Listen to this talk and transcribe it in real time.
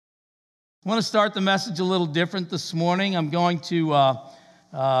I want to start the message a little different this morning. I'm going to,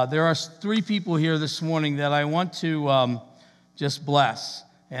 there are three people here this morning that I want to just bless,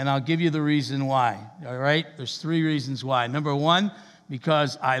 and I'll give you the reason why, all right? There's three reasons why. Number one,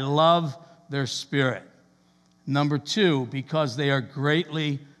 because I love their spirit. Number two, because they are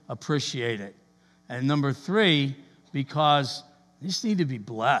greatly appreciated. And number three, because they just need to be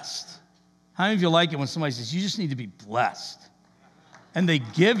blessed. How many of you like it when somebody says, you just need to be blessed? And they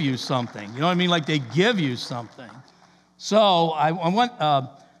give you something. You know what I mean? Like they give you something. So I want,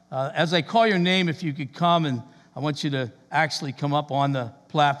 as I call your name, if you could come, and I want you to actually come up on the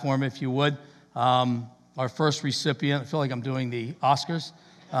platform, if you would. Our first recipient, I feel like I'm doing the Oscars.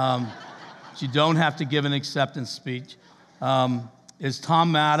 You don't have to give an acceptance speech, is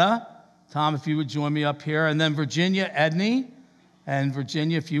Tom Matta. Tom, if you would join me up here. And then Virginia Edney. And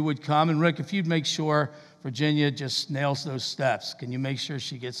Virginia, if you would come. And Rick, if you'd make sure Virginia just nails those steps. Can you make sure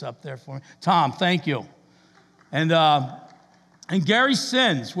she gets up there for me? Tom, thank you. And Gary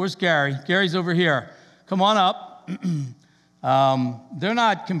Sins. Where's Gary? Gary's over here. Come on up. They're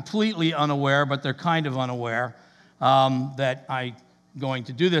not completely unaware, but they're kind of unaware that I'm going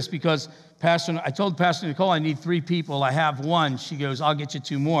to do this because I told Pastor Nicole I need three people. I have one. She goes, I'll get you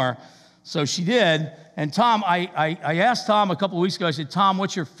two more. So she did. And Tom, I asked Tom a couple of weeks ago, I said, Tom,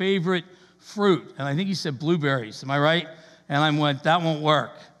 what's your favorite fruit? And I think he said blueberries. Am I right? And I went, that won't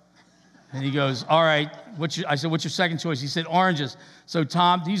work. And he goes, all right. I said, what's your second choice? He said, oranges. So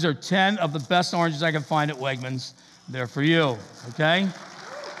Tom, these are 10 of the best oranges I can find at Wegmans. They're for you, okay?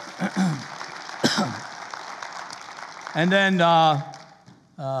 And then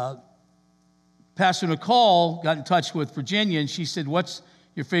Pastor Nicole got in touch with Virginia, and she said, what's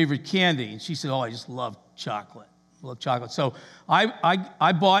your favorite candy? And she said, I just love chocolate. I love chocolate. So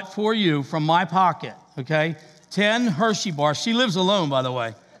I bought for you from my pocket, okay, 10 Hershey bars. She lives alone, by the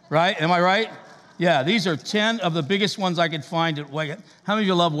way, right? Am I right? Yeah, these are 10 of the biggest ones I could find at Wegmans. How many of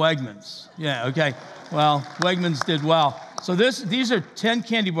you love Wegmans? Yeah, okay. Well, Wegmans did well. So these are 10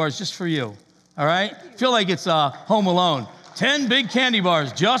 candy bars just for you, all right? Feel like it's Home Alone. 10 big candy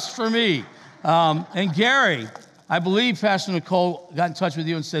bars just for me. And Gary, I believe Pastor Nicole got in touch with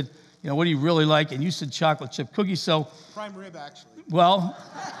you and said, what do you really like? And you said chocolate chip cookies. So prime rib, actually. Well,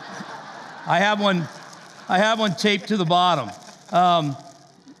 I have one taped to the bottom.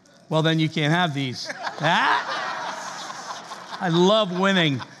 Well, then you can't have these. I love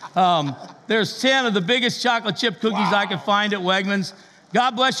winning. There's 10 of the biggest chocolate chip cookies I can find at Wegmans.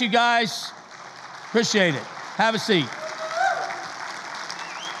 God bless you guys. Appreciate it. Have a seat.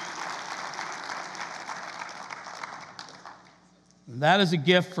 That is a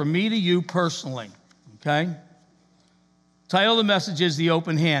gift from me to you personally, okay? Title of the message is The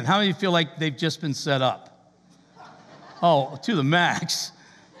Open Hand. How many of you feel like they've just been set up? Oh, to the max.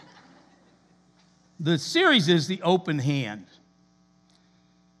 The series is The Open Hand.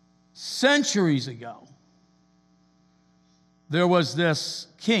 Centuries ago, there was this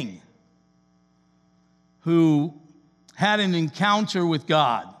king who had an encounter with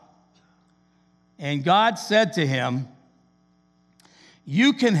God. And God said to him,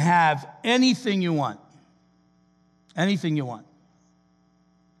 you can have anything you want. Anything you want.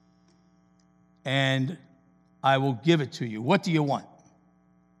 And I will give it to you. What do you want?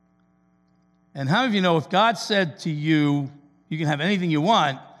 And how many of you know if God said to you, you can have anything you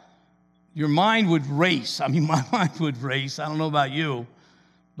want, your mind would race. I mean, my mind would race. I don't know about you,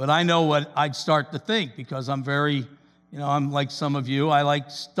 but I know what I'd start to think because I'm very, I'm like some of you. I like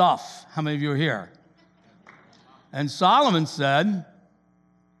stuff. How many of you are here? And Solomon said,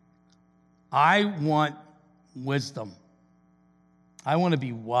 I want wisdom. I want to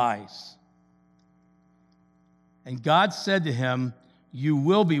be wise. And God said to him, you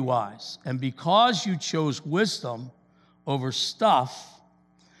will be wise. And because you chose wisdom over stuff,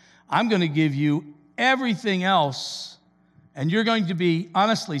 I'm going to give you everything else. And you're going to be,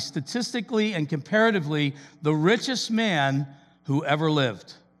 honestly, statistically and comparatively, the richest man who ever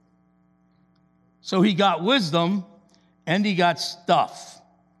lived. So he got wisdom and he got stuff.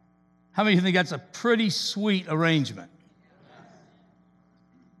 How many of you think that's a pretty sweet arrangement?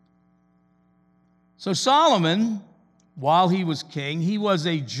 So Solomon, while he was king, he was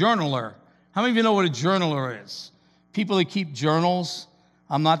a journaler. How many of you know what a journaler is? People that keep journals.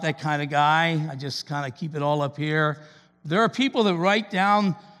 I'm not that kind of guy. I just kind of keep it all up here. There are people that write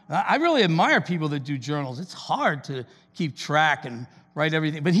down. I really admire people that do journals. It's hard to keep track and write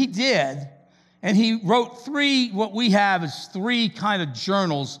everything. But he did. And he wrote what we have is three kind of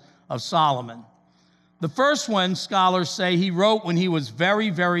journals of Solomon. The first one, scholars say, he wrote when he was very,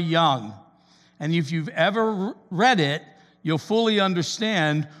 very young. And if you've ever read it, you'll fully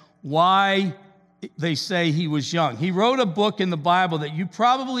understand why they say he was young. He wrote a book in the Bible that you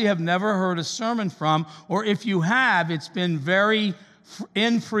probably have never heard a sermon from, or if you have, it's been very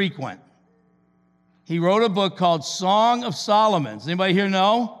infrequent. He wrote a book called Song of Solomon. Does anybody here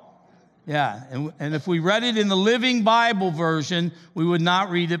know? Yeah, and if we read it in the Living Bible version, we would not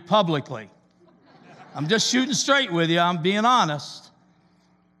read it publicly. I'm just shooting straight with you. I'm being honest.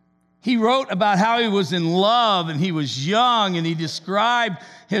 He wrote about how he was in love and he was young and he described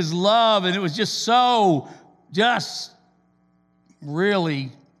his love, and it was just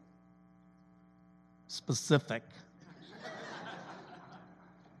really specific.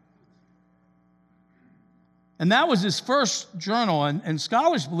 And that was his first journal, and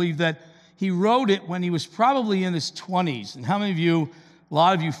scholars believe that he wrote it when he was probably in his 20s. And how many of you, a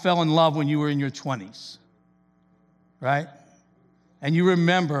lot of you fell in love when you were in your 20s, right? And you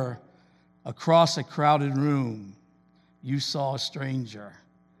remember across a crowded room, you saw a stranger,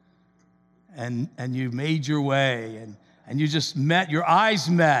 and you made your way, and you just met, your eyes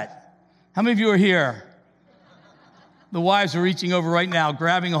met. How many of you are here? The wives are reaching over right now,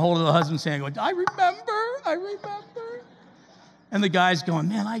 grabbing a hold of the husband's hand, going, I remember. And the guy's going,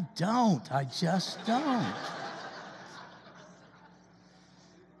 man, I just don't.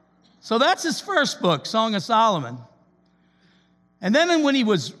 So that's his first book, Song of Solomon. And then when he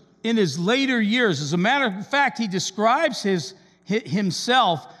was in his later years, as a matter of fact, he describes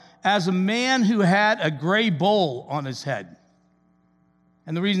himself as a man who had a gray bowl on his head.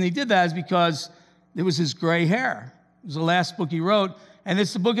 And the reason he did that is because it was his gray hair. It was the last book he wrote, and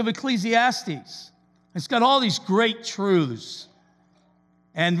it's the book of Ecclesiastes. It's got all these great truths.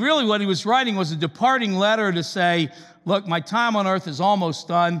 And really what he was writing was a departing letter to say, look, my time on earth is almost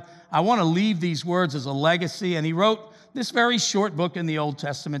done. I want to leave these words as a legacy. And he wrote this very short book in the Old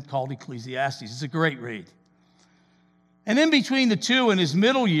Testament called Ecclesiastes. It's a great read. And in between the two, in his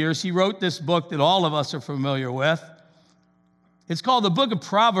middle years, he wrote this book that all of us are familiar with. It's called the Book of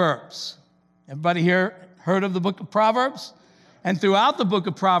Proverbs. Everybody here heard of the Book of Proverbs? And throughout the Book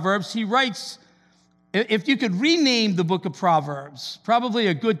of Proverbs, he writes, if you could rename the Book of Proverbs, probably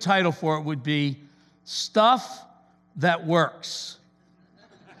a good title for it would be Stuff That Works.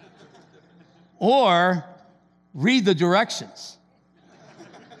 Or read the directions.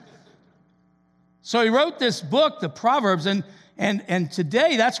 So he wrote this book, the Proverbs, and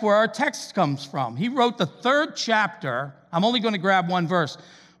today that's where our text comes from. He wrote the third chapter. I'm only going to grab one verse.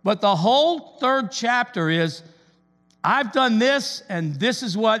 But the whole third chapter is, I've done this, and this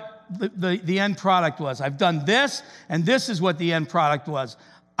is what the end product was. I've done this, and this is what the end product was.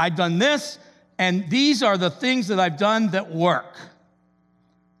 I've done this, and these are the things that I've done that work.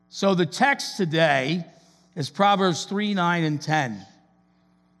 So the text today is Proverbs 3, 9, and 10.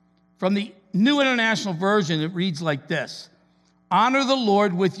 From the New International Version, it reads like this. Honor the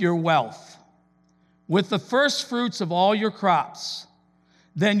Lord with your wealth, with the first fruits of all your crops.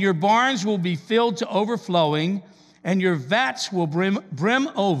 Then your barns will be filled to overflowing, and your vats will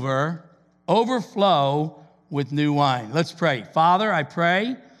overflow with new wine. Let's pray. Father, I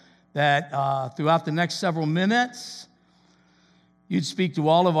pray that throughout the next several minutes, you'd speak to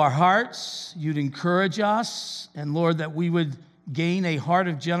all of our hearts, you'd encourage us, and Lord, that we would gain a heart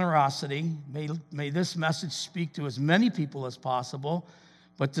of generosity. May this message speak to as many people as possible,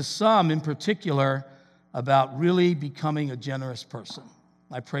 but to some in particular about really becoming a generous person.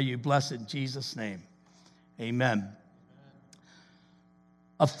 I pray you bless it in Jesus' name. Amen.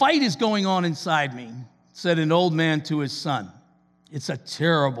 A fight is going on inside me, said an old man to his son. It's a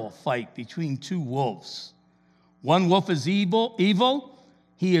terrible fight between two wolves. One wolf is evil.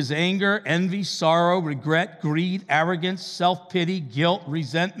 He is anger, envy, sorrow, regret, greed, arrogance, self-pity, guilt,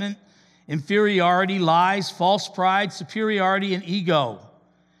 resentment, inferiority, lies, false pride, superiority, and ego.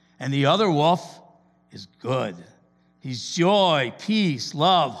 And the other wolf is good. He's joy, peace,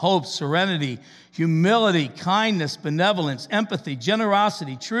 love, hope, serenity, humility, kindness, benevolence, empathy,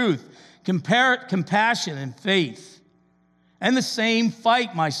 generosity, truth, compassion, and faith. And the same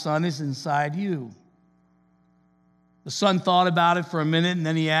fight, my son, is inside you. The son thought about it for a minute, and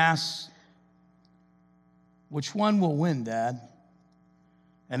then he asked, which one will win, Dad?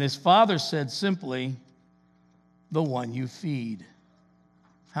 And his father said simply, the one you feed.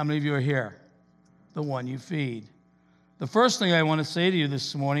 How many of you are here? The one you feed. The first thing I want to say to you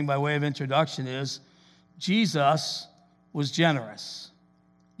this morning by way of introduction is Jesus was generous.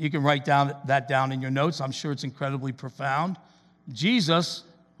 You can write that down in your notes. I'm sure it's incredibly profound. Jesus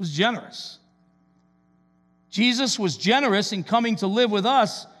was generous. Jesus was generous in coming to live with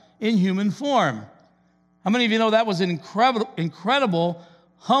us in human form. How many of you know that was an incredible,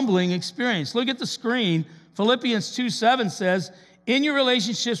 humbling experience? Look at the screen. Philippians 2:7 says, in your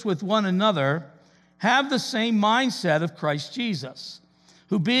relationships with one another, have the same mindset of Christ Jesus,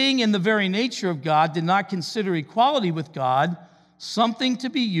 who being in the very nature of God did not consider equality with God something to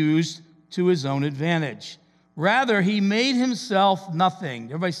be used to his own advantage. Rather, he made himself nothing.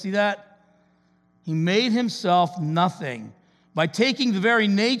 Everybody see that? He made himself nothing by taking the very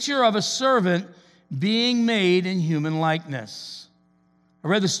nature of a servant, being made in human likeness. I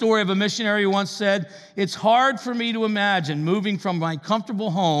read the story of a missionary who once said, "It's hard for me to imagine moving from my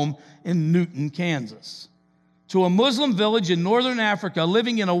comfortable home in Newton, Kansas, to a Muslim village in northern Africa,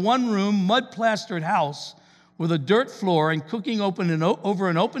 living in a one-room, mud-plastered house with a dirt floor and cooking over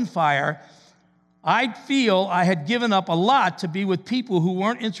an open fire. I'd feel I had given up a lot to be with people who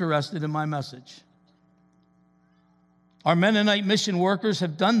weren't interested in my message." Our Mennonite mission workers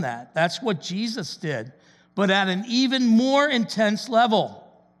have done that. That's what Jesus did, but at an even more intense level.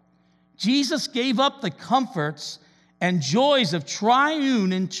 Jesus gave up the comforts and joys of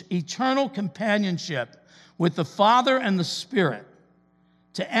triune and eternal companionship with the Father and the Spirit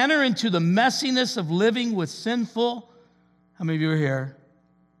to enter into the messiness of living with sinful, how many of you are here?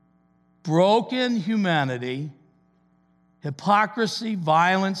 Broken humanity, hypocrisy,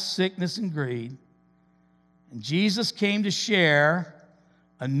 violence, sickness, and greed. And Jesus came to share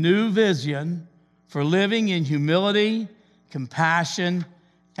a new vision for living in humility, compassion,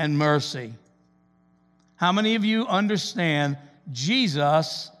 and mercy. How many of you understand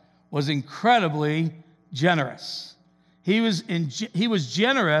Jesus was incredibly generous? He was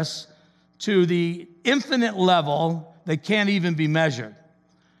generous to the infinite level that can't even be measured.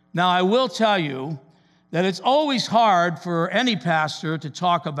 Now, I will tell you that it's always hard for any pastor to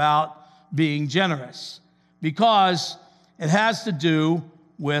talk about being generous because it has to do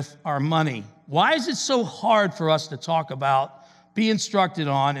with our money. Why is it so hard for us to talk about, be instructed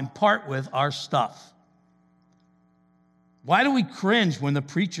on, and part with our stuff? Why do we cringe when the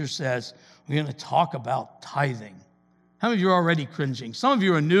preacher says we're going to talk about tithing? How many of you are already cringing? Some of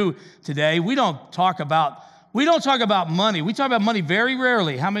you are new today. We don't talk about money. We talk about money very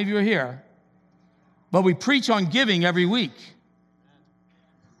rarely. How many of you are here? But we preach on giving every week.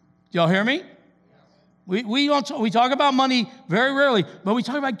 Do y'all hear me? We talk about money very rarely, but we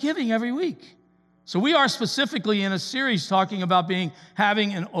talk about giving every week. So we are specifically in a series talking about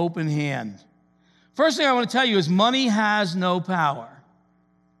having an open hand. First thing I want to tell you is money has no power.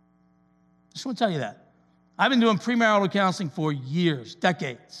 I just want to tell you that. I've been doing premarital counseling for years,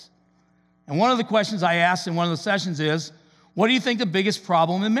 decades. And one of the questions I asked in one of the sessions is, what do you think the biggest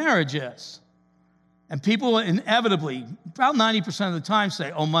problem in marriage is? And people inevitably, about 90% of the time,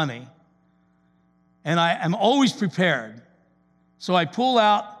 say, oh, money. And I am always prepared. So I pull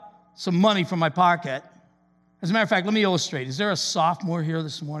out some money from my pocket. As a matter of fact, let me illustrate. Is there a sophomore here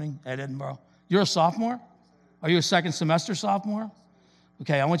this morning at Edinboro? You're a sophomore? Are you a second semester sophomore?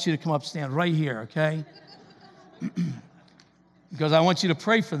 Okay, I want you to come up, stand right here, okay? Because I want you to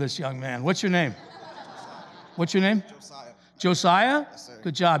pray for this young man. What's your name? What's your name? Josiah. Josiah? Yes, sir.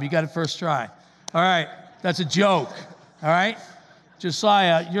 Good job. You got it first try. All right. That's a joke. All right?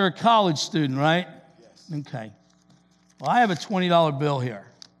 Josiah, you're a college student, right? Yes. Okay. Well, I have a $20 bill here.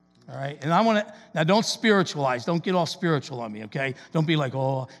 All right? And I want to, now don't spiritualize. Don't get all spiritual on me, okay? Don't be like,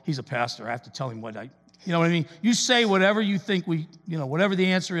 oh, he's a pastor. I have to tell him what you know what I mean? You say whatever you think whatever the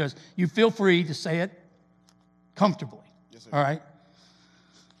answer is. You feel free to say it comfortably. Yes, sir. All right?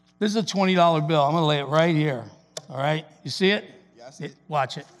 This is a $20 bill. I'm going to lay it right here. All right? You see it? Yeah, I see it.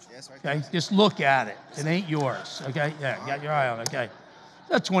 Watch it. Yes, right Okay? there. Just look at it. It ain't yours. Okay? Yeah, you got your eye on it. Okay.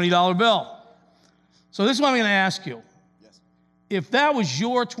 That's a $20 bill. So this is what I'm going to ask you. Yes. If that was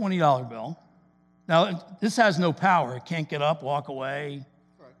your $20 bill, now this has no power. It can't get up, walk away.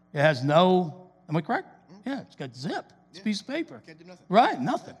 Correct. It has no, am I correct? Yeah, it's got zip. It's a piece of paper. Can't do nothing. Right,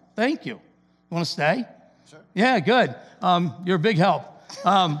 nothing. Thank you. You want to stay? Sure. Yeah, good. You're a big help.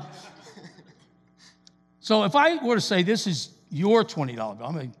 So if I were to say this is your $20 bill,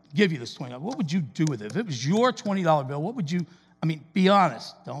 I'm going to give you this $20, what would you do with it? If it was your $20 bill, what would you, be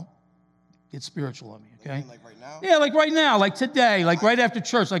honest. Don't get spiritual on me, okay? You mean like right now? Yeah, like right now, like today, like right after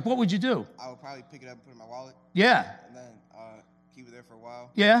church, like what would you do? I would probably pick it up and put it in my wallet, Yeah, and then keep it there for a while,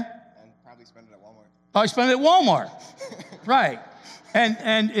 yeah. and probably spend it at Walmart. I spend it at Walmart. Right.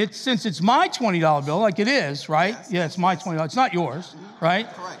 And since it's my $20 bill, like it is, right? Yes, Yeah, it's my $20. It's not yours, right?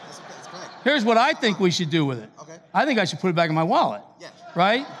 Correct. That's correct. Here's what I think we should do with it. Okay. I think I should put it back in my wallet, Yeah.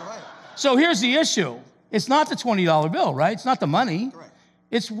 right? Go ahead. So here's the issue. It's not the $20 bill, right? It's not the money. Correct.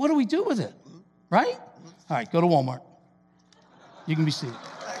 It's what do we do with it, right? All right, go to Walmart. You can be seated.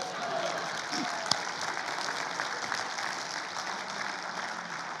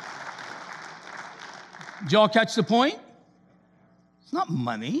 Did y'all catch the point? It's not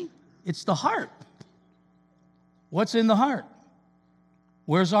money. It's the heart. What's in the heart?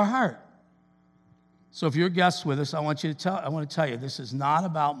 Where's our heart? So if you're a guest with us, I want to tell you, this is not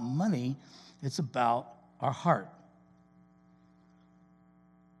about money. It's about our heart.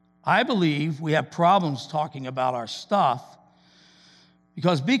 I believe we have problems talking about our stuff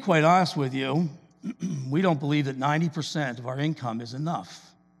because, be quite honest with you, we don't believe that 90% of our income is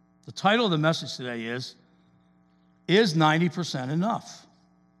enough. The title of the message today is 90% enough?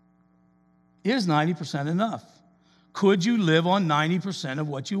 Is 90% enough? Could you live on 90% of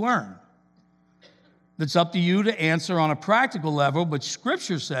what you earn? It's up to you to answer on a practical level, but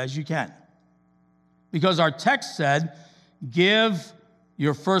Scripture says you can. Because our text said, give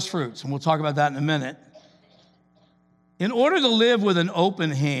your first fruits, and we'll talk about that in a minute. In order to live with an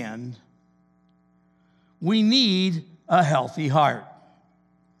open hand, we need a healthy heart.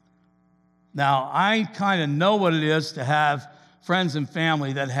 Now, I kind of know what it is to have friends and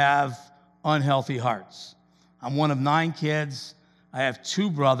family that have unhealthy hearts. I'm one of 9 kids. I have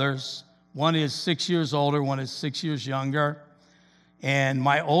 2 brothers. One is 6 years older, one is 6 years younger. And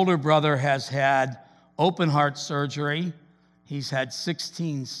my older brother has had open heart surgery. He's had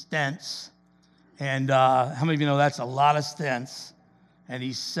 16 stents. And how many of you know that's a lot of stents? And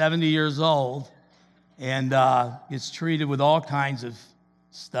he's 70 years old and gets treated with all kinds of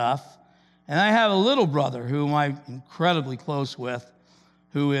stuff. And I have a little brother whom I'm incredibly close with,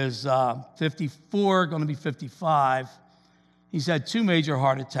 who is 54, going to be 55. He's had 2 major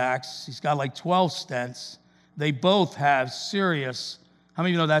heart attacks. He's got like 12 stents. They both have serious, how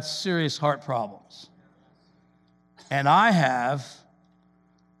many of you know that's serious heart problems? And I have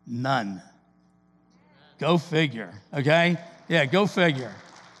none. Go figure, okay? Yeah, go figure.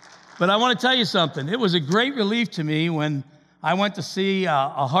 But I want to tell you something. It was a great relief to me when I went to see a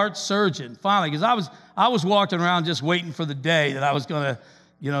heart surgeon finally, because I was walking around just waiting for the day that I was going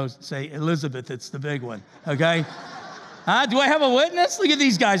to, say, Elizabeth, it's the big one, okay? Do I have a witness? Look at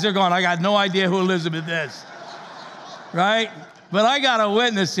these guys. They're going, I got no idea who Elizabeth is, right? But I got a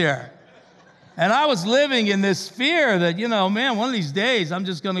witness here. And I was living in this fear that, man, one of these days I'm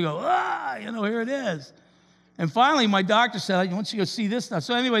just going to go, here it is. And finally, my doctor said, I want you to go see this now.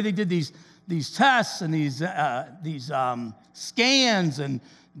 So anyway, they did these tests and these scans and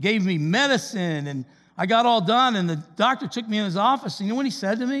gave me medicine. And I got all done. And the doctor took me in his office. And you know what he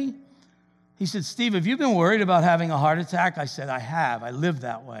said to me? He said, Steve, have you been worried about having a heart attack? I said, I have. I live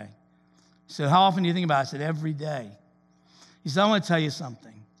that way. He said, how often do you think about it? I said, every day. He said, I want to tell you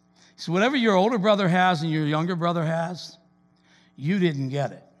something. He said, whatever your older brother has and your younger brother has, you didn't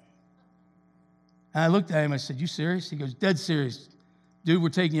get it. And I looked at him, I said, you serious? He goes, dead serious. Dude, we're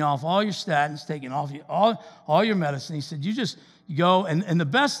taking you off all your statins, taking off all your medicine. He said, you just go. And the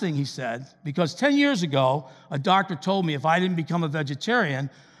best thing he said, because 10 years ago, a doctor told me if I didn't become a vegetarian,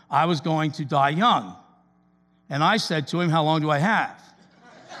 I was going to die young. And I said to him, how long do I have?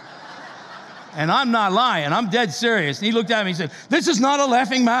 And I'm not lying. I'm dead serious. And he looked at me and said, this is not a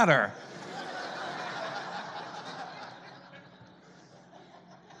laughing matter.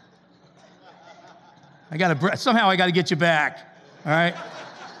 Somehow I got to get you back, all right?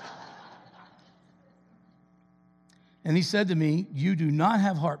 And he said to me, you do not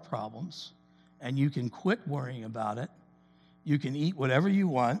have heart problems, and you can quit worrying about it. You can eat whatever you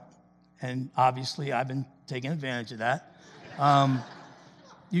want, and obviously I've been taking advantage of that.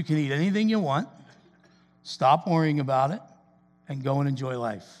 You can eat anything you want, stop worrying about it, and go and enjoy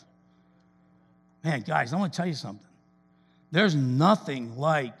life. Man, guys, I want to tell you something. There's nothing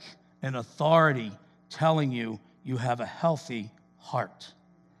like an authority telling you you have a healthy heart.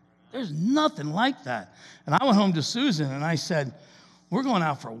 There's nothing like that. And I went home to Susan and I said, we're going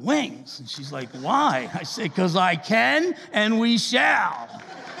out for wings. And she's like, why? I said, because I can and we shall.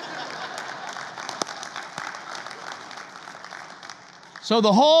 So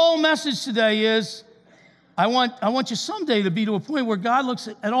the whole message today is, I want you someday to be to a point where God looks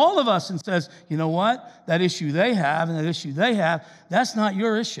at all of us and says, you know what? That issue they have and that issue they have, that's not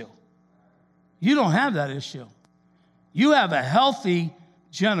your issue. You don't have that issue. You have a healthy,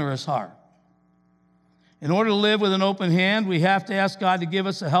 generous heart. In order to live with an open hand, we have to ask God to give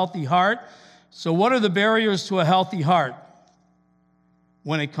us a healthy heart. So what are the barriers to a healthy heart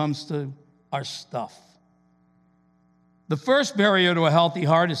when it comes to our stuff? The first barrier to a healthy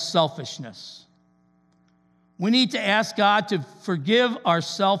heart is selfishness. We need to ask God to forgive our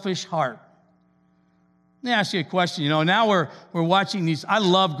selfish heart. Let me ask you a question. Now we're watching these. I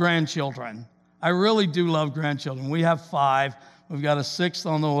love grandchildren. I really do love grandchildren. We have 5. We've got a 6th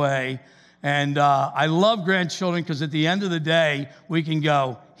on the way. And I love grandchildren because at the end of the day, we can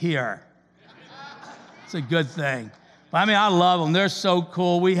go, here. It's a good thing. But I mean, I love them. They're so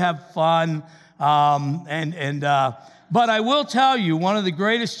cool. We have fun. But I will tell you, one of the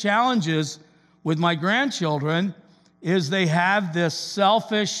greatest challenges with my grandchildren is they have this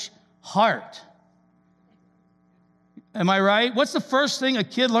selfish heart. Am I right? What's the first thing a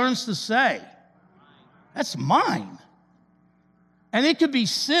kid learns to say? That's mine. And it could be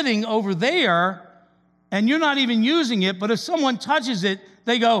sitting over there, and you're not even using it, but if someone touches it,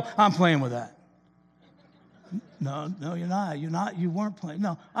 they go, I'm playing with that. No, you're not. You're not. You weren't playing.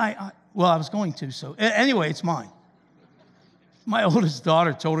 No, well, I was going to, so anyway, it's mine. My oldest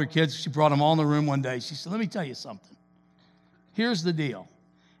daughter told her kids, she brought them all in the room one day. She said, let me tell you something. Here's the deal.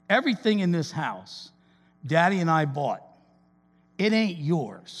 Everything in this house, Daddy and I bought. It ain't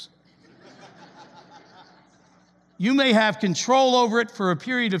yours. You may have control over it for a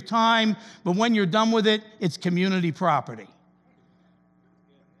period of time, but when you're done with it, it's community property.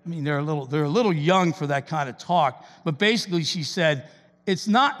 I mean, they're a little young for that kind of talk, but basically she said, it's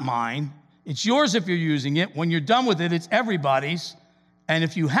not mine. It's yours if you're using it. When you're done with it, it's everybody's. And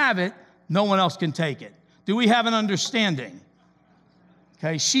if you have it, no one else can take it. Do we have an understanding?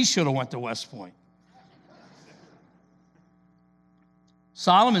 Okay, she should have went to West Point.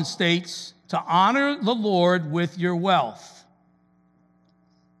 Solomon states, to honor the Lord with your wealth.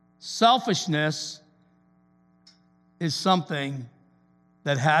 Selfishness is something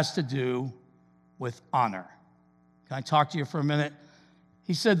that has to do with honor. Can I talk to you for a minute?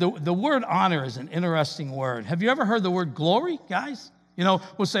 He said the word honor is an interesting word. Have you ever heard the word glory, guys? You know,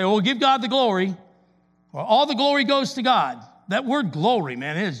 we'll say, oh, we'll give God the glory, or all the glory goes to God. That word glory,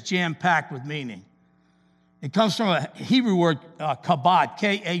 man, it is jam-packed with meaning. It comes from a Hebrew word, kabod,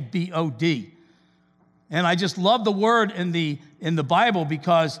 K-A-B-O-D. And I just love the word in the Bible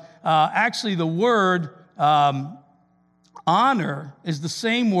because actually the word honor is the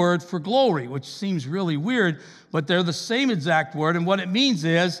same word for glory, which seems really weird, but they're the same exact word. And what it means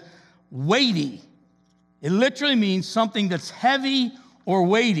is weighty. It literally means something that's heavy or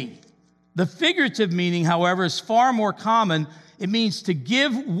weighty. The figurative meaning, however, is far more common. It means to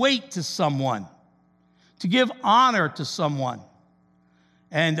give weight to someone, to give honor to someone.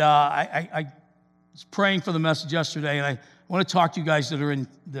 And I was praying for the message yesterday, and I want to talk to you guys that are in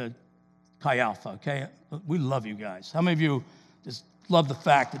the Chi Alpha, okay? We love you guys. How many of you just love the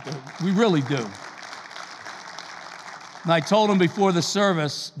fact that we really do? And I told them before the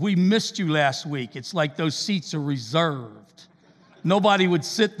service, we missed you last week. It's like those seats are reserved. Nobody would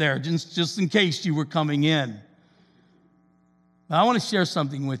sit there just in case you were coming in. Now, I want to share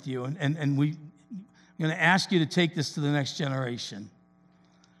something with you, and I'm going to ask you to take this to the next generation.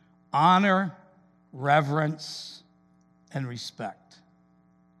 Honor, reverence, and respect.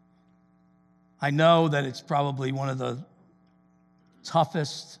 I know that it's probably one of the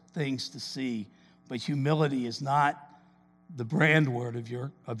toughest things to see, but humility is not the brand word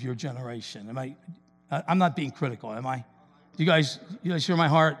of your generation. I'm not being critical, am I? You guys hear my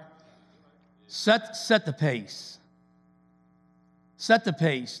heart? Set the pace. Set the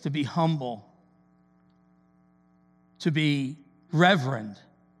pace to be humble, to be reverend.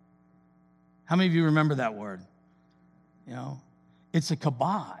 How many of you remember that word? You know, it's a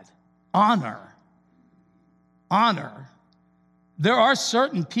kabod, honor. Honor. There are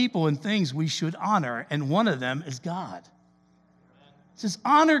certain people and things we should honor, and one of them is God. It says,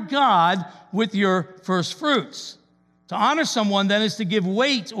 honor God with your first fruits. To honor someone, then, is to give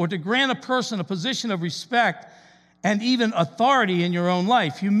weight or to grant a person a position of respect and even authority in your own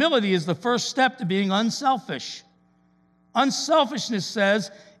life. Humility is the first step to being unselfish. Unselfishness says,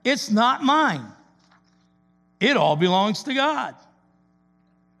 it's not mine. It all belongs to God.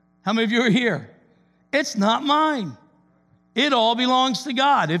 How many of you are here? It's not mine. It all belongs to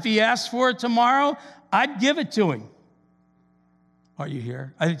God. If he asks for it tomorrow, I'd give it to him. Are you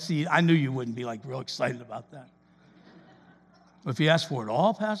here? I knew you wouldn't be like real excited about that. If he asked for it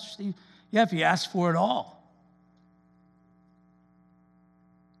all, Pastor Steve? Yeah, if he asked for it all.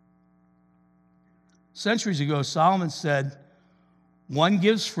 Centuries ago, Solomon said, one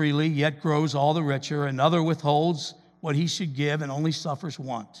gives freely, yet grows all the richer. Another withholds what he should give and only suffers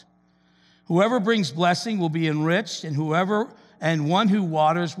want. Whoever brings blessing will be enriched, and one who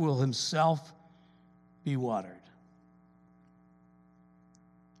waters will himself be watered.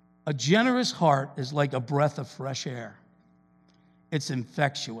 A generous heart is like a breath of fresh air. It's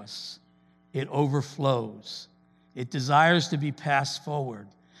infectious. It overflows. It desires to be passed forward.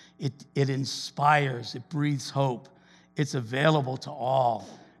 It inspires. It breathes hope. It's available to all.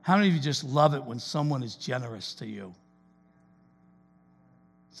 How many of you just love it when someone is generous to you?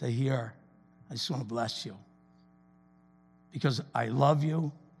 Say, here, I just want to bless you. Because I love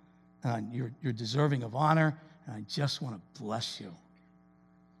you, and you're deserving of honor, and I just want to bless you.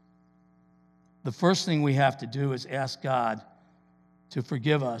 The first thing we have to do is ask God to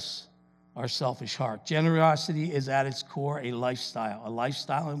forgive us our selfish heart. Generosity is at its core a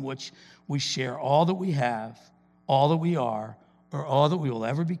lifestyle in which we share all that we have, all that we are, or all that we will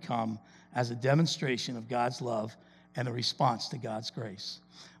ever become as a demonstration of God's love and a response to God's grace.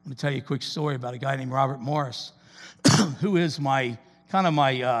 I'm going to tell you a quick story about a guy named Robert Morris, who is my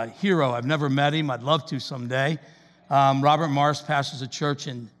hero. I've never met him. I'd love to someday. Robert Morris pastors a church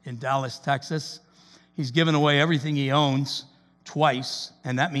in Dallas, Texas. He's given away everything he owns twice,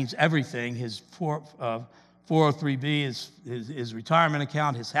 and that means everything. His 403B, his retirement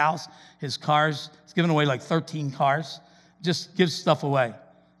account, his house, his cars. He's given away like 13 cars. Just gives stuff away,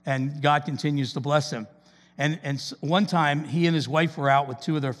 and God continues to bless him. And one time, he and his wife were out with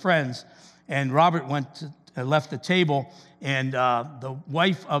two of their friends, and Robert left the table, and the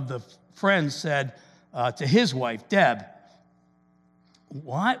wife of the friend said to his wife, Deb,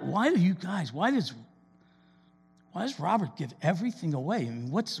 why does Robert give everything away? I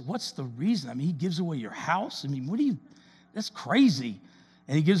mean, what's the reason? I mean, he gives away your house. I mean, that's crazy.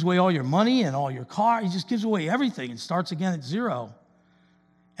 And he gives away all your money and all your car. He just gives away everything and starts again at zero.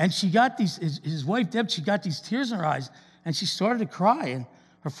 And she got his wife, Deb, she got these tears in her eyes, and she started to cry. And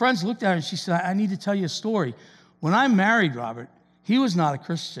her friends looked at her, and she said, I need to tell you a story. When I married Robert, he was not a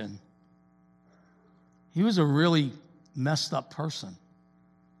Christian. He was a really messed up person.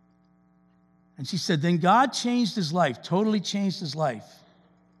 And she said, then God changed his life, totally changed his life.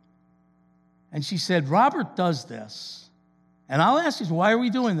 And she said, Robert does this. And I'll ask you, why are we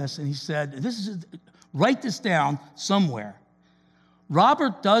doing this? And he said, write this down somewhere.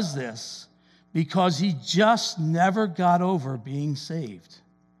 Robert does this because he just never got over being saved.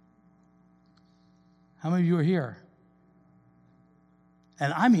 How many of you are here?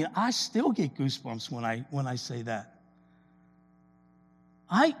 And I mean, I still get goosebumps when I say that.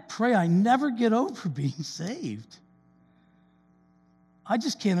 I pray I never get over being saved. I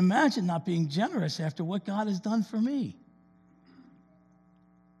just can't imagine not being generous after what God has done for me.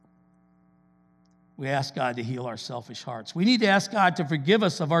 We ask God to heal our selfish hearts. We need to ask God to forgive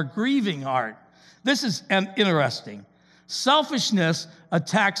us of our grieving heart. This is interesting. Selfishness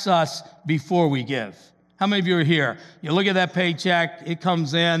attacks us before we give. How many of you are here? You look at that paycheck, it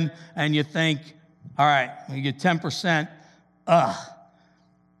comes in, and you think, all right, when you get 10%, how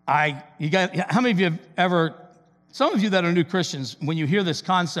many of you have ever, some of you that are new Christians, when you hear this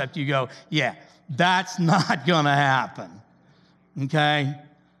concept, you go, yeah, that's not going to happen, okay?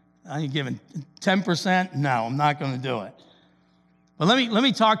 Are you giving 10%? No, I'm not going to do it. But let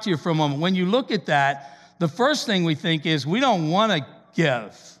me talk to you for a moment. When you look at that, the first thing we think is we don't want to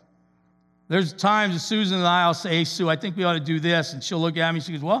give. There's times Susan and I will say, hey, Sue, I think we ought to do this. And she'll look at me and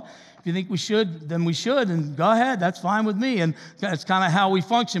she goes, well, if you think we should, then we should. And go ahead, that's fine with me. And that's kind of how we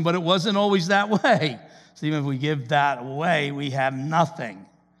function, but it wasn't always that way. So even if we give that away, we have nothing.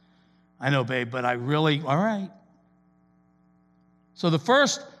 I know, babe, but all right. So the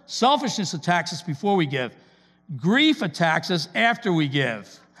first, selfishness attacks us before we give. Grief attacks us after we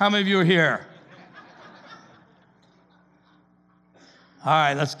give. How many of you are here? All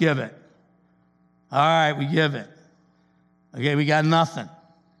right, let's give it. All right, we give it. Okay, we got nothing.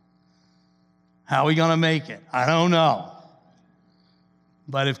 How are we going to make it? I don't know.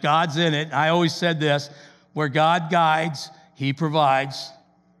 But if God's in it, I always said this, where God guides, he provides.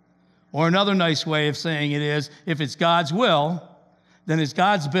 Or another nice way of saying it is, if it's God's will, then it's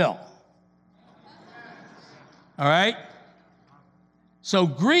God's bill. All right? So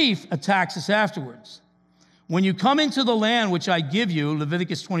grief attacks us afterwards. When you come into the land which I give you,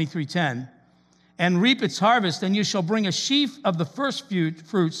 Leviticus 23:10, and reap its harvest, then you shall bring a sheaf of the first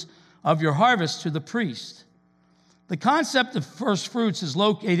fruits of your harvest to the priest. The concept of first fruits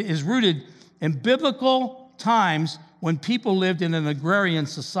is rooted in biblical times when people lived in an agrarian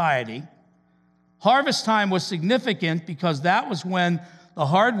society. Harvest time was significant because that was when the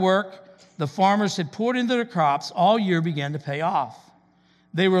hard work the farmers had poured into their crops all year began to pay off.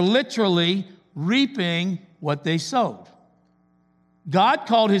 They were literally reaping what they sowed. God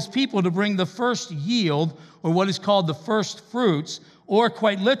called his people to bring the first yield, or what is called the first fruits, or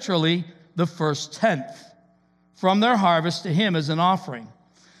quite literally, the first tenth from their harvest to him as an offering.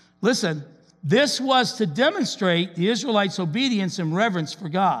 Listen, this was to demonstrate the Israelites' obedience and reverence for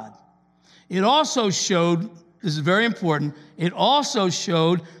God. It also showed, this is very important, it also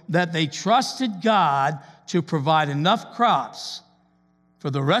showed that they trusted God to provide enough crops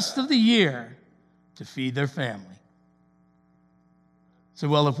for the rest of the year to feed their family. So,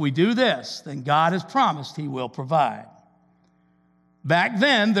 well, if we do this, then God has promised he will provide. Back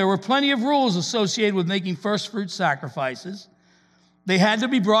then, there were plenty of rules associated with making first fruit sacrifices. They had to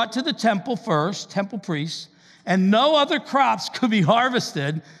be brought to the temple first, temple priests, and no other crops could be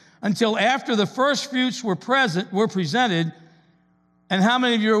harvested until after the first fruits were presented. And how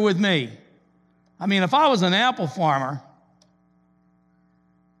many of you are with me? I mean, if I was an apple farmer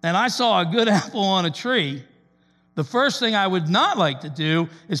and I saw a good apple on a tree, the first thing I would not like to do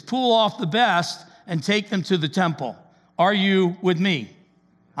is pull off the best and take them to the temple. Are you with me?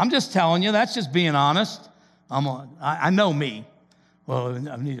 I'm just telling you, that's just being honest. I know me. Well,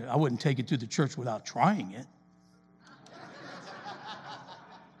 I wouldn't take it to the church without trying it.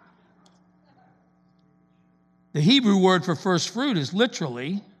 The Hebrew word for first fruit is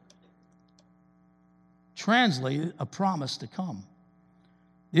literally translated a promise to come.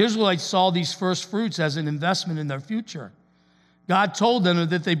 The Israelites saw these first fruits as an investment in their future. God told them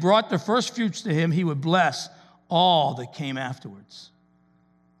that if they brought their first fruits to him, he would bless all that came afterwards.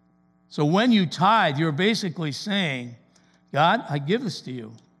 So when you tithe, you're basically saying, God, I give this to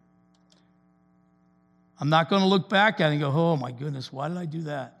you. I'm not going to look back at it and go, oh my goodness, why did I do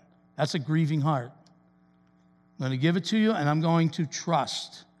that? That's a grieving heart. I'm going to give it to you, and I'm going to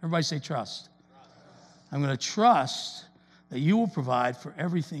trust. Everybody say trust. I'm going to trust that you will provide for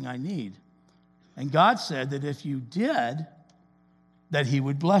everything I need. And God said that if you did, that he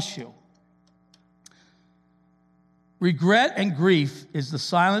would bless you. Regret and grief is the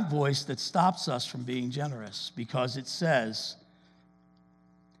silent voice that stops us from being generous because it says,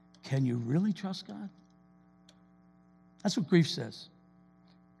 can you really trust God? That's what grief says.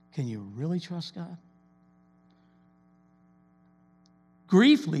 Can you really trust God?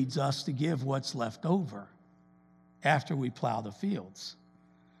 Grief leads us to give what's left over after we plow the fields.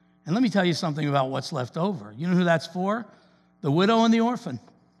 And let me tell you something about what's left over. You know who that's for? The widow and the orphan.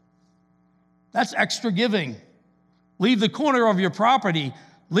 That's extra giving. Leave the corner of your property,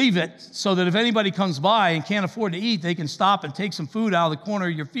 leave it so that if anybody comes by and can't afford to eat, they can stop and take some food out of the corner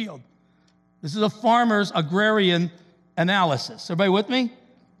of your field. This is a farmer's agrarian analysis. Everybody with me?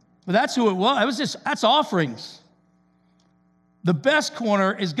 But that's who it was. That's offerings. The best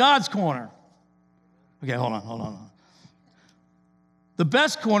corner is God's corner. Okay, hold on. The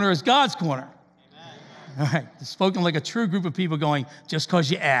best corner is God's corner. Amen. All right, spoken like a true group of people going, just because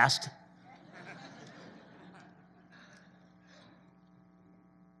you asked.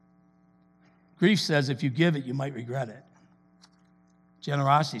 Grief says if you give it, you might regret it.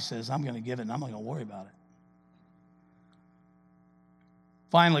 Generosity says, I'm going to give it and I'm not going to worry about it.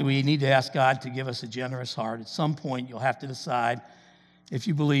 Finally, we need to ask God to give us a generous heart. At some point, you'll have to decide if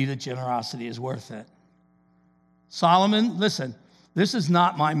you believe that generosity is worth it. Solomon, listen, this is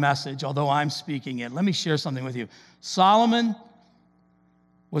not my message, although I'm speaking it. Let me share something with you. Solomon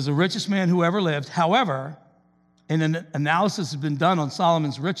was the richest man who ever lived. However, an analysis has been done on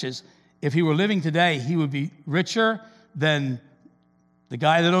Solomon's riches. If he were living today, he would be richer than the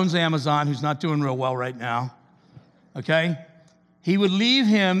guy that owns Amazon, who's not doing real well right now, okay? He would leave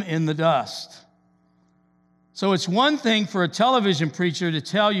him in the dust. So it's one thing for a television preacher to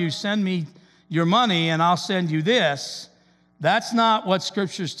tell you, send me your money and I'll send you this. That's not what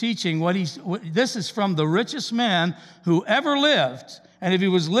Scripture's teaching. This is from the richest man who ever lived. And if he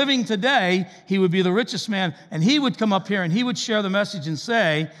was living today, he would be the richest man. And he would come up here and he would share the message and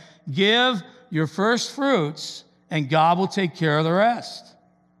say, give your first fruits and God will take care of the rest.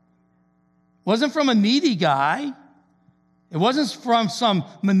 It wasn't from a needy guy. It wasn't from some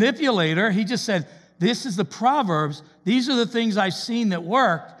manipulator. He just said, this is the Proverbs. These are the things I've seen that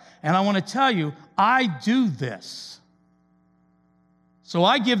work. And I want to tell you, I do this. So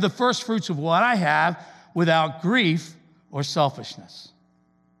I give the first fruits of what I have without grief or selfishness.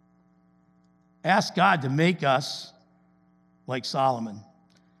 Ask God to make us like Solomon.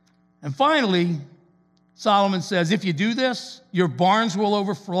 And finally, Solomon says, if you do this, your barns will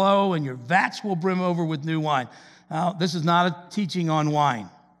overflow and your vats will brim over with new wine. Now, this is not a teaching on wine.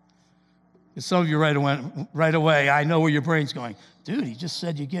 Because some of you right away, I know where your brain's going. Dude, he just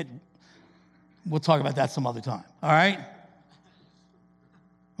said you get... We'll talk about that some other time, all right? I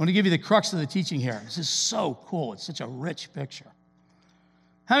want to give you the crux of the teaching here. This is so cool. It's such a rich picture.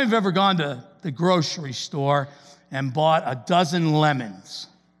 How many of you have ever gone to the grocery store and bought a dozen lemons?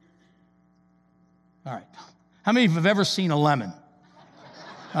 All right. How many of you have ever seen a lemon?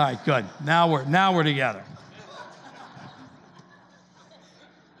 All right, good. Now we're together.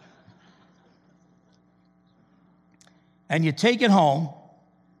 And you take it home,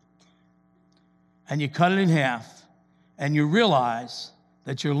 and you cut it in half, and you realize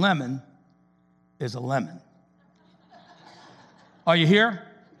that your lemon is a lemon. Are you here?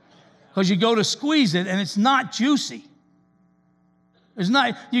 Because you go to squeeze it, and it's not juicy. There's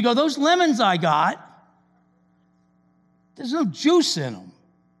not, you go, those lemons I got, there's no juice in them.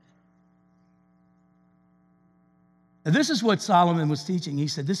 And this is what Solomon was teaching. He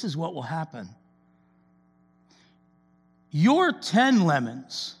said, this is what will happen. Your 10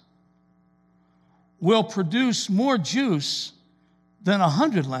 lemons will produce more juice than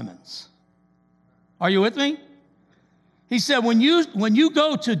 100 lemons. Are you with me? He said, when you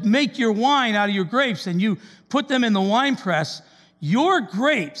go to make your wine out of your grapes and you put them in the wine press, your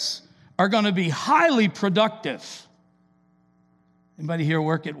grapes are going to be highly productive. Anybody here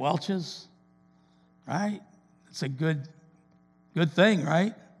work at Welch's? Right? It's a good thing,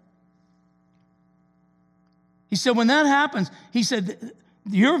 right? He said, when that happens, he said,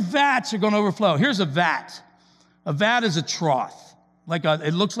 your vats are going to overflow. Here's a vat. A vat is a trough.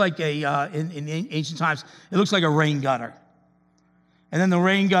 It looks like in ancient times, it looks like a rain gutter. And then the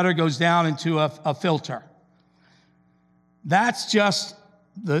rain gutter goes down into a filter. That's just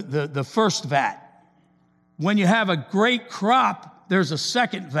the first vat. When you have a great crop, there's a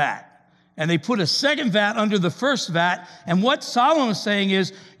second vat. And they put a second vat under the first vat. And what Solomon is saying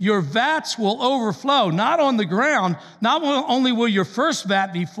is, your vats will overflow, not on the ground. Not only will your first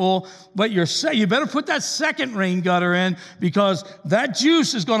vat be full, but you better put that second rain gutter in, because that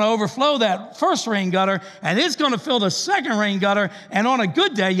juice is going to overflow that first rain gutter, and it's going to fill the second rain gutter. And on a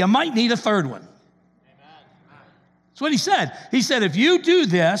good day, you might need a third one. That's what he said. He said, if you do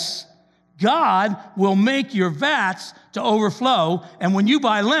this, God will make your vats to overflow. And when you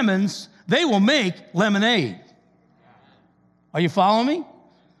buy lemons, they will make lemonade. Are you following me?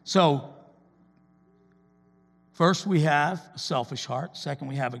 So, first we have a selfish heart. Second,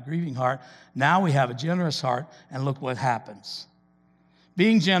 we have a grieving heart. Now we have a generous heart, and look what happens.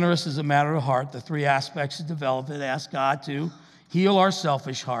 Being generous is a matter of heart. The three aspects to develop it. Ask God to heal our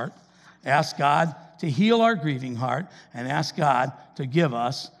selfish heart. Ask God to heal our grieving heart. And ask God to give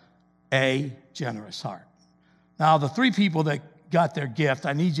us a generous heart. Now, the three people that got their gift,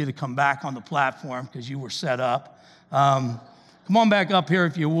 I need you to come back on the platform because you were set up. Come on back up here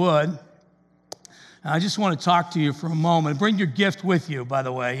if you would. And I just want to talk to you for a moment. Bring your gift with you, by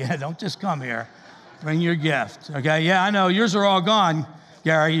the way. Yeah, don't just come here. Bring your gift, okay? Yeah, I know. Yours are all gone,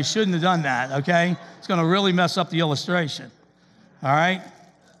 Gary. You shouldn't have done that, okay? It's going to really mess up the illustration, all right?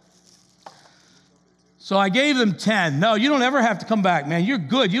 So I gave them 10. No, you don't ever have to come back, man. You're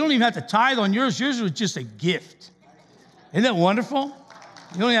good. You don't even have to tithe on yours. Yours was just a gift. Isn't that wonderful?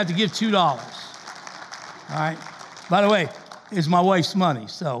 You only have to give $2. All right? By the way, it's my wife's money,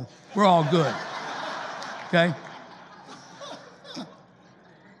 so we're all good. Okay?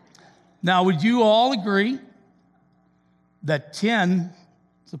 Now, would you all agree that 10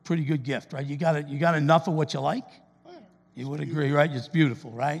 is a pretty good gift, right? You got enough of what you like? You would agree, right? It's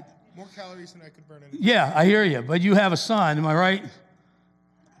beautiful, right? More calories than I could burn in. Yeah, I hear you. But you have a son, am I right?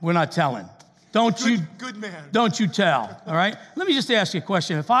 We're not telling. Good man. Don't you tell, all right? Let me just ask you a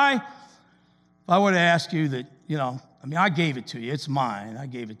question. If I were to ask you that, I gave it to you. It's mine. I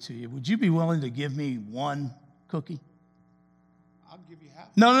gave it to you. Would you be willing to give me one cookie? I'll give you half.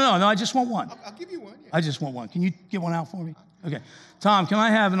 No. I just want one. I'll give you one. Yeah. I just want one. Can you get one out for me? Okay. Tom, can I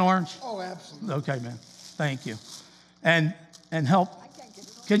have an orange? Oh, absolutely. Okay, man. Thank you. And help.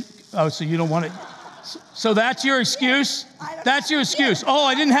 So you don't want it? So that's your excuse? That's your excuse. Oh,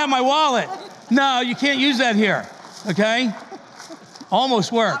 I didn't have my wallet. No, you can't use that here. Okay?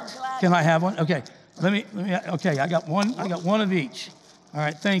 Almost worked. Can I have one? Okay. Let me. Okay, I got one. I got one of each. All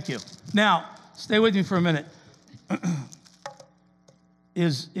right. Thank you. Now, stay with me for a minute.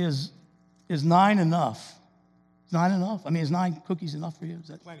 Is 9 enough? Is 9 enough? I mean, is 9 cookies enough for you?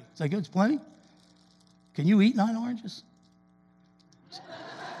 Plenty. Is that good? It's plenty? Can you eat 9 oranges?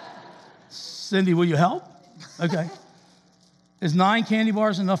 Cindy, will you help? Okay. Is 9 candy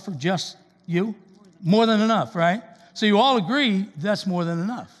bars enough for just you? More than enough, right? So you all agree that's more than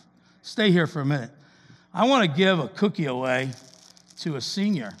enough. Stay here for a minute. I want to give a cookie away to a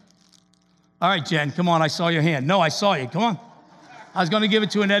senior. All right, Jen, come on. I saw your hand. No, I saw you. Come on. I was going to give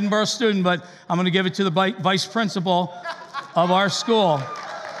it to an Edinburgh student, but I'm going to give it to the vice principal of our school.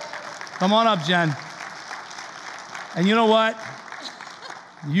 Come on up, Jen. And you know what?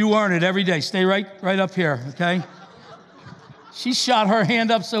 You earn it every day. Stay right up here, okay? She shot her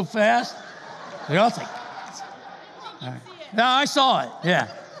hand up so fast. They all think. All right. No, I saw it. Yeah.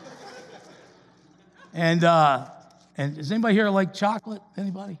 And does anybody here like chocolate?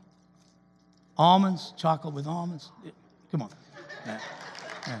 Anybody? Almonds? Chocolate with almonds? Yeah. Come on.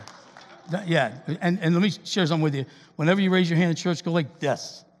 Yeah. And let me share something with you. Whenever you raise your hand in church, go like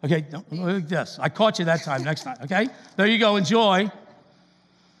this. Okay? Don't go like this. I caught you that time. Next time. Okay? There you go. Enjoy.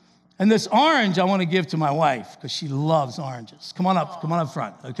 And this orange I want to give to my wife because she loves oranges. Come on up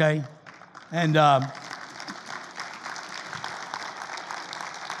front, okay? And I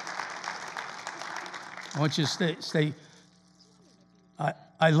want you to stay.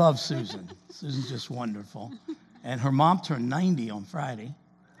 I love Susan. Susan's just wonderful. And her mom turned 90 on Friday.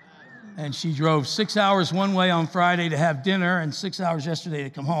 And she drove 6 hours one way on Friday to have dinner and 6 hours yesterday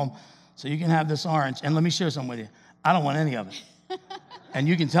to come home. So you can have this orange. And let me share something with you. I don't want any of it. And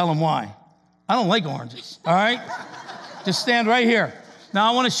you can tell them why. I don't like oranges, all right? Just stand right here.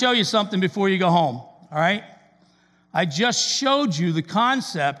 Now, I want to show you something before you go home, all right? I just showed you the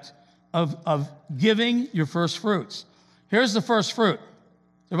concept of giving your first fruits. Here's the first fruit.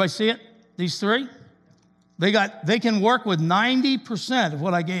 Everybody see it? These three? They can work with 90% of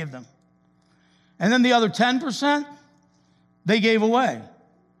what I gave them. And then the other 10%, they gave away.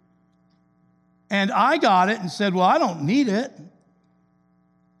 And I got it and said, well, I don't need it.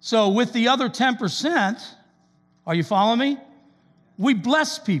 So with the other 10%, are you following me? We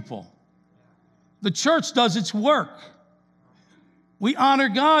bless people. The church does its work. We honor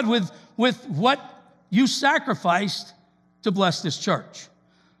God with what you sacrificed to bless this church.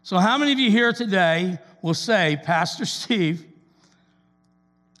 So how many of you here today will say, Pastor Steve,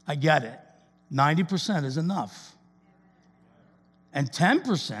 I get it. 90% is enough. And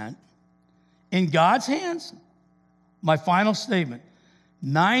 10% in God's hands, my final statement,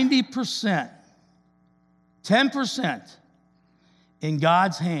 90%, 10% in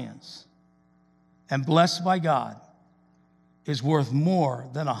God's hands and blessed by God is worth more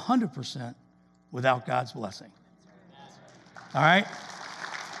than 100% without God's blessing. All right?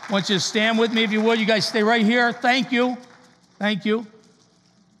 I want you to stand with me if you would. You guys stay right here. Thank you. Thank you.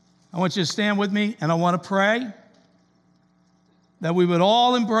 I want you to stand with me, and I want to pray that we would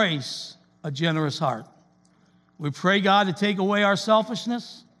all embrace a generous heart. We pray, God, to take away our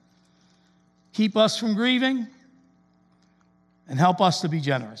selfishness, keep us from grieving, and help us to be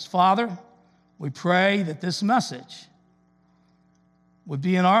generous. Father, we pray that this message would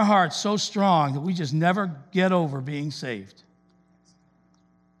be in our hearts so strong that we just never get over being saved.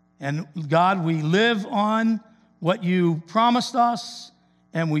 And God, we live on what you promised us,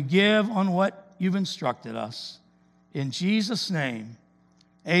 and we give on what you've instructed us. In Jesus' name,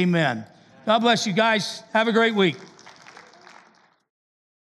 amen. God bless you guys. Have a great week.